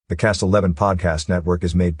The Cast 11 Podcast Network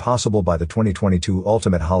is made possible by the 2022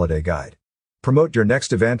 Ultimate Holiday Guide. Promote your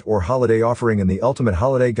next event or holiday offering in the Ultimate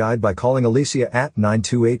Holiday Guide by calling Alicia at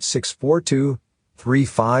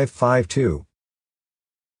 928-642-3552.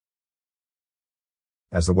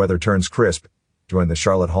 As the weather turns crisp, join the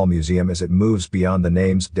Charlotte Hall Museum as it moves beyond the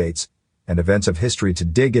names, dates, and events of history to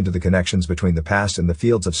dig into the connections between the past and the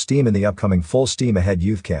fields of STEAM in the upcoming Full Steam Ahead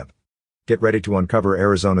Youth Camp. Get ready to uncover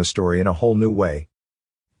Arizona's story in a whole new way.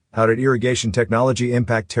 How did irrigation technology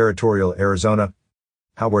impact territorial Arizona?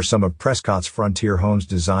 How were some of Prescott's frontier homes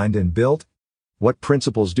designed and built? What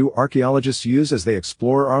principles do archaeologists use as they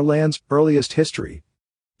explore our land's earliest history?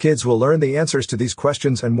 Kids will learn the answers to these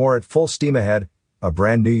questions and more at Full Steam Ahead, a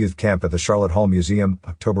brand new youth camp at the Charlotte Hall Museum,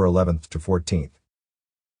 October 11th to 14th.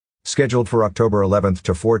 Scheduled for October 11th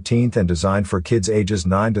to 14th and designed for kids ages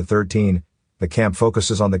 9 to 13, the camp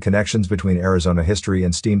focuses on the connections between Arizona history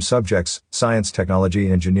and STEAM subjects, science,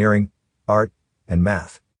 technology, engineering, art, and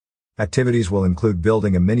math. Activities will include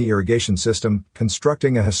building a mini irrigation system,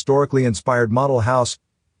 constructing a historically inspired model house,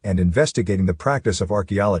 and investigating the practice of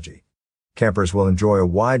archaeology. Campers will enjoy a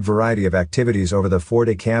wide variety of activities over the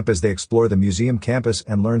 4-day camp as they explore the museum campus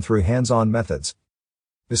and learn through hands-on methods.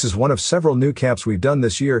 This is one of several new camps we've done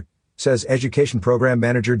this year, says Education Program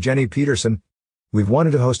Manager Jenny Peterson. We've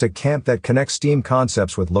wanted to host a camp that connects STEAM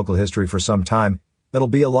concepts with local history for some time. That'll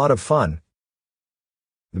be a lot of fun.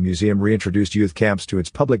 The museum reintroduced youth camps to its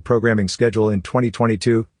public programming schedule in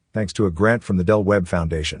 2022, thanks to a grant from the Del Webb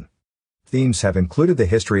Foundation. Themes have included the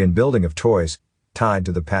history and building of toys, tied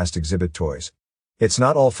to the past exhibit toys. It's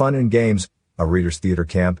not all fun and games, a reader's theater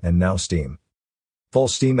camp, and now STEAM. Full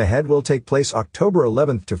Steam Ahead will take place October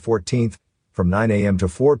 11th to 14th, from 9 a.m. to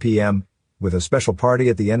 4 p.m., with a special party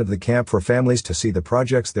at the end of the camp for families to see the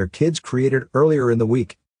projects their kids created earlier in the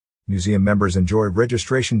week. Museum members enjoy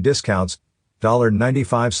registration discounts,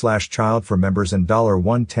 $95/child for members and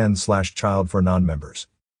 $110/child for non-members.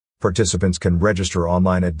 Participants can register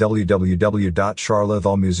online at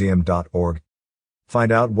www.charlottehallmuseum.org.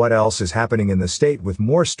 Find out what else is happening in the state with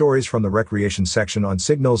more stories from the recreation section on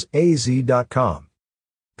signalsaz.com.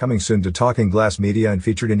 Coming soon to Talking Glass Media and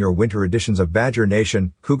featured in your winter editions of Badger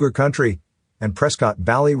Nation, Cougar Country, and Prescott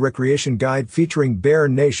Valley Recreation Guide featuring Bear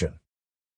Nation.